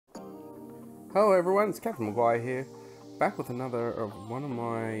Hello everyone, it's Captain Maguire here, back with another of one of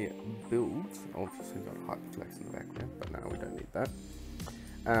my builds. I'll just have got Hyperflex in the background, but no, we don't need that.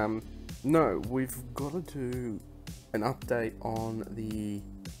 No, we've got to do an update on the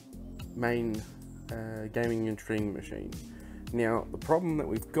main gaming and streaming machine. Now, the problem that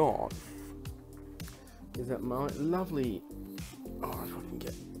we've got is that my lovely, if I can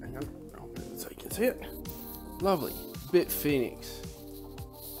get, hang on, I'll put it so you can see it, lovely Bit Phoenix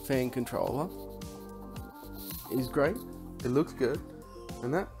fan controller is great, it looks good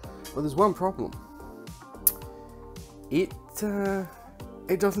and that, but there's one problem. It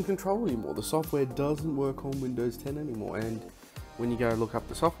doesn't control anymore. The software doesn't work on Windows 10 anymore, and when you go look up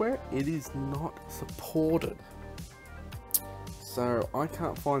the software, it is not supported. So I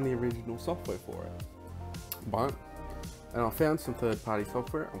can't find the original software for it. And I found some third-party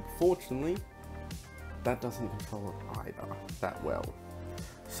software. Unfortunately, that doesn't control it either that well.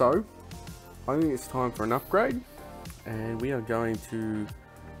 So I think it's time for an upgrade, and we are going to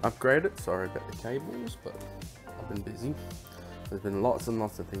upgrade it. Sorry about the cables, but I've been busy. There's been lots and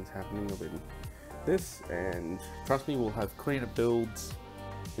lots of things happening within this, and trust me, we'll have cleaner builds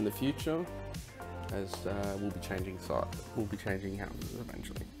in the future, as we'll be changing houses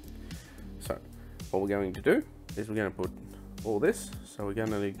eventually. So what we're going to do is we're going to put all this. So we're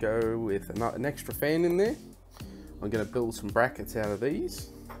going to go with an extra fan in there. I'm going to build some brackets out of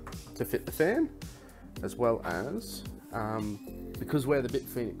these to fit the fan, as well as because where the Bit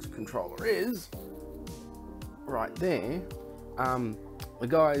Phoenix controller is right there, the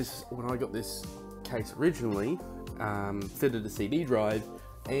guys, when I got this case originally, fitted a CD drive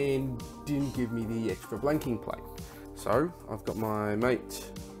and didn't give me the extra blanking plate. So I've got my mate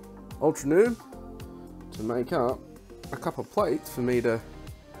Ultranoob to make up a couple of plates for me to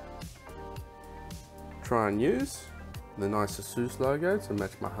try and use. The nice ASUS logo to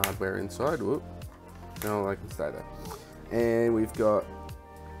match my hardware inside. Whoop. No, I can stay there. And we've got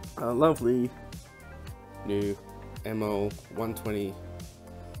a lovely new ML120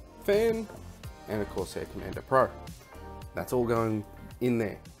 fan and a Corsair Commander Pro. That's all going in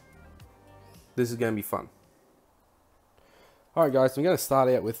there. This is going to be fun. Alright guys, so I'm going to start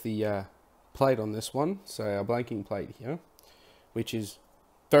out with the plate on this one. So our blanking plate here, which is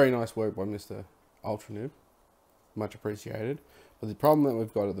very nice work by Mr. Ultranoob. Much appreciated. But the problem that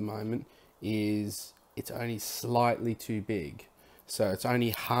we've got at the moment is it's only slightly too big. So it's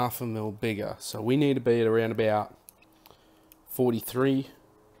only 1/2 mil bigger. So we need to be at around about 43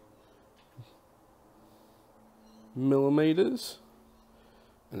 millimeters.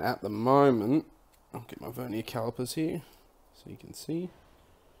 And at the moment, I'll get my vernier calipers here so you can see.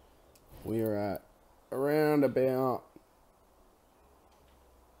 We're at around about,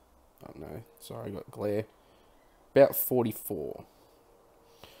 oh no, sorry, I got glare. About 44.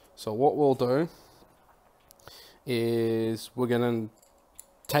 So what we'll do is we're going to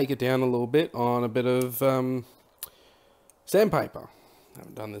take it down a little bit on a bit of sandpaper. I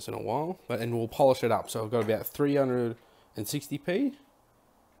haven't done this in a while, and we'll polish it up. So I've got about 360p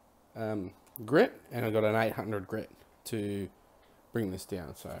grit, and I've got an 800 grit to bring this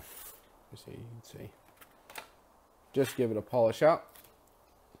down. So you can see, just give it a polish up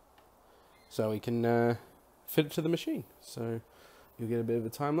so we can fit it to the machine. So you'll get a bit of a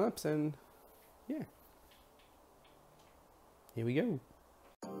time lapse, and yeah, here we go.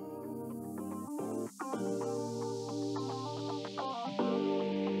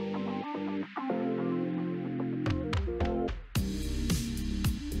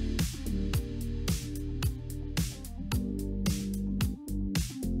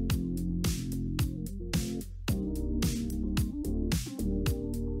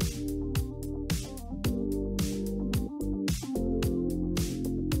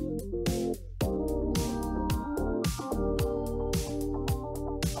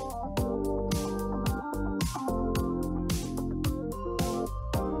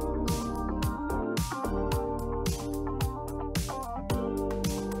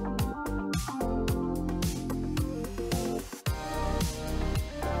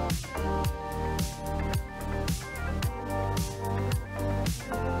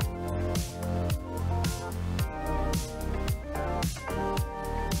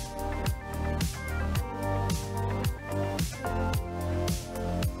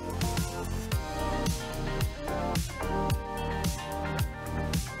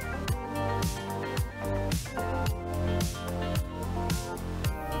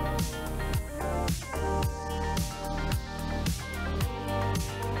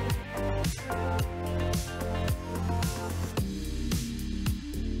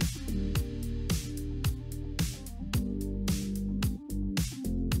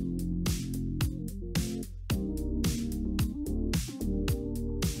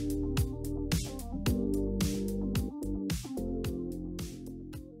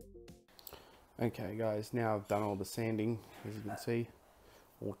 Okay guys, now I've done all the sanding, as you can see,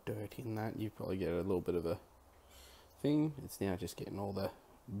 or dirt in that. You probably get a little bit of a thing. It's now just getting all the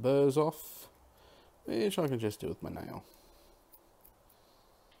burrs off, which I can just do with my nail.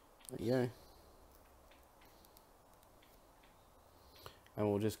 There you go. And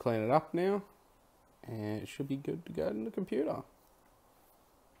we'll just clean it up now, and it should be good to go in the computer.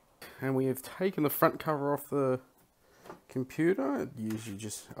 And we have taken the front cover off the computer. It usually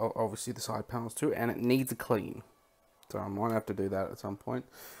just, obviously the side panels too, and it needs a clean. So I might have to do that at some point.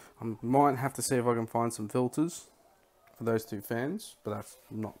 I might have to see if I can find some filters for those two fans, but that's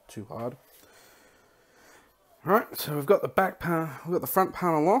not too hard. Alright, so we've got the back panel, we've got the front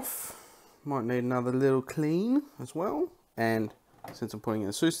panel off. Might need another little clean as well. And since I'm putting in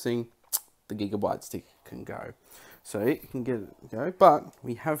a SUS thing, the gigabyte stick can go. So it can go, but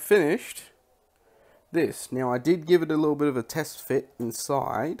we have finished this. Now I did give it a little bit of a test fit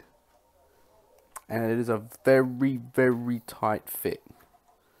inside, and it is a very, very tight fit.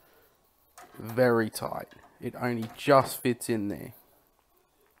 Very tight. It only just fits in there.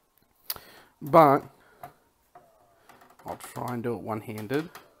 But I'll try and do it one-handed.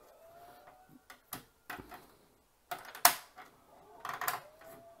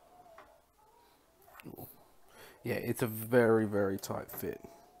 Yeah, it's a very, very tight fit.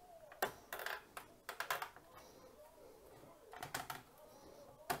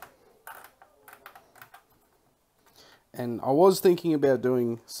 And I was thinking about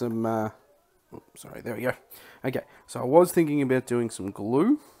doing some, sorry, there we go. Okay, so I was thinking about doing some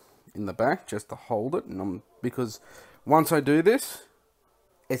glue in the back just to hold it, and because once I do this,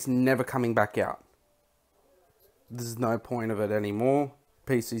 it's never coming back out. There's no point of it anymore.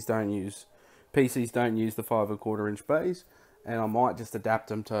 PCs don't use the 5 1/4 inch bays, and I might just adapt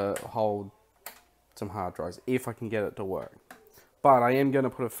them to hold some hard drives if I can get it to work. But I am going to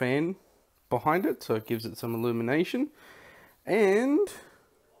put a fan behind it so it gives it some illumination, and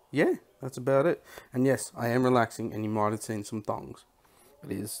yeah, that's about it. And yes, I am relaxing, and you might have seen some thongs.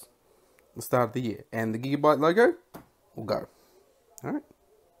 It is the start of the year, and the Gigabyte logo will go. Alright.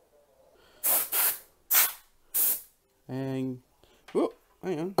 And whoop,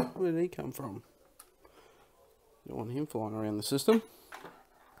 hang on, where did he come from? Don't want him flying around the system.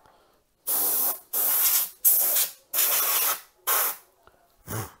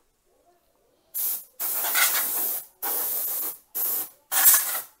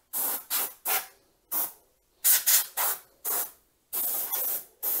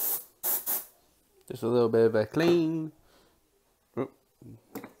 Just a little bit of a clean. Oop.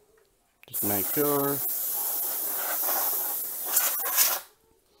 Just make sure.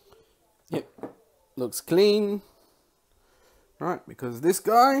 Yep, looks clean. Right, because this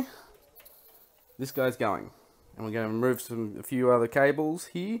guy's going. And we're going to remove a few other cables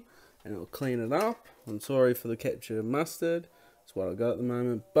here, and it'll clean it up. I'm sorry for the ketchup and mustard. That's what I got at the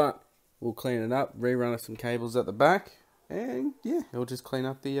moment, but we'll clean it up, rerun some cables at the back, and yeah, it'll just clean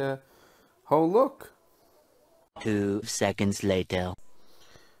up the whole look. 2 seconds later.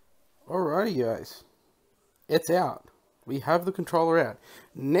 Alrighty guys, it's out. We have the controller out.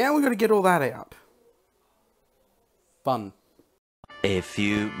 Now we've got to get all that out. Fun. A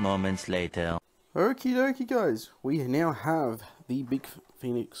few moments later. Okie dokie guys, we now have the Big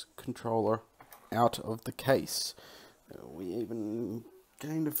Phoenix controller out of the case. We even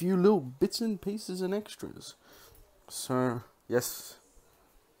gained a few little bits and pieces and extras. So yes,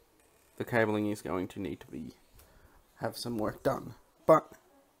 the cabling is going to need to have some work done. But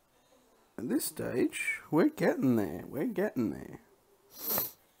at this stage, we're getting there.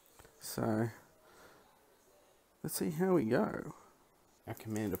 So let's see how we go. Our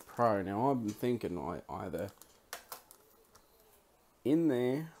Commander Pro. Now I've been thinking either in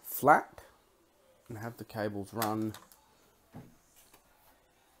there flat and have the cables run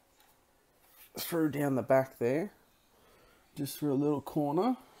through down the back there, just through a little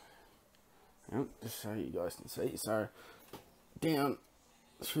corner. Yep, just so you guys can see. So down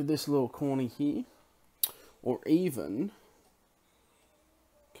through this little corner here, or even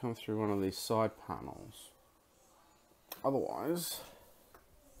come through one of these side panels. Otherwise,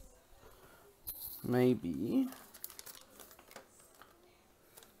 maybe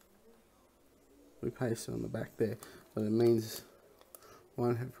we paste it on the back there, but it means we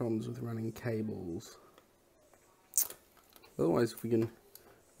won't have problems with running cables. Otherwise, if we can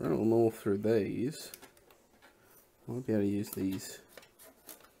run them all through these, I might be able to use these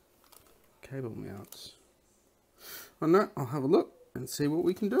cable mounts. On that, I'll have a look and see what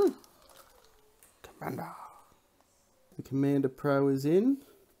we can do. Commander. The Commander Pro is in,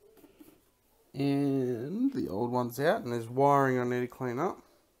 and the old one's out, and there's wiring I need to clean up.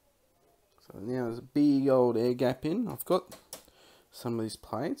 So So now there's a big old air gap in. I've got some of these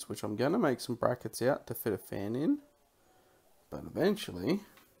plates, which I'm going to make some brackets out to fit a fan in. But eventually,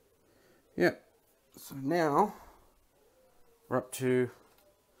 yeah. So now, we're up to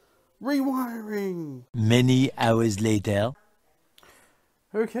rewiring. Many hours later.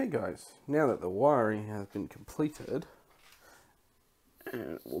 Okay guys, now that the wiring has been completed,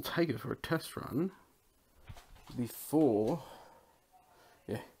 and we'll take it for a test run before,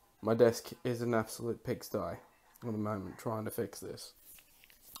 yeah, my desk is an absolute pigsty at the moment trying to fix this.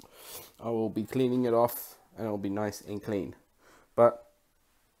 I will be cleaning it off and it'll be nice and clean, but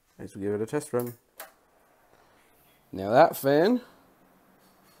let's give it a test run. Now that fan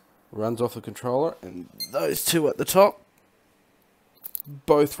runs off the controller, and those two at the top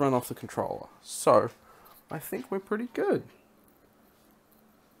both run off the controller. So I think we're pretty good.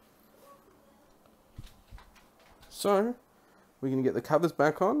 So we can get the covers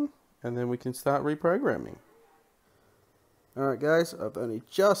back on and then we can start reprogramming. Alright guys, I've only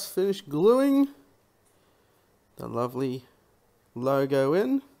just finished gluing the lovely logo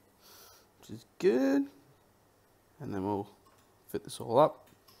in, which is good. And then we'll fit this all up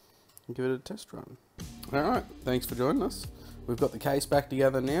and give it a test run. Alright, thanks for joining us. We've got the case back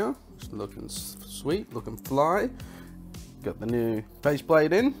together now. It's looking sweet, looking fly. Got the new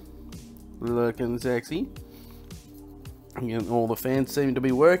faceplate in, looking sexy. And all the fans seem to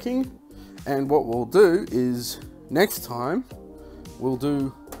be working. And what we'll do is, next time, we'll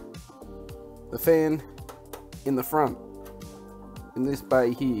do the fan in the front, in this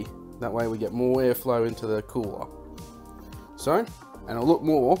bay here. That way we get more airflow into the cooler. So, and it'll look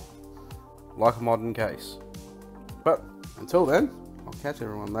more like a modern case. But until then, I'll catch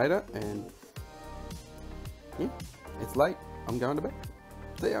everyone later, and yeah, it's late. I'm going to bed.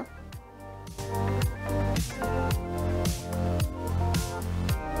 See ya.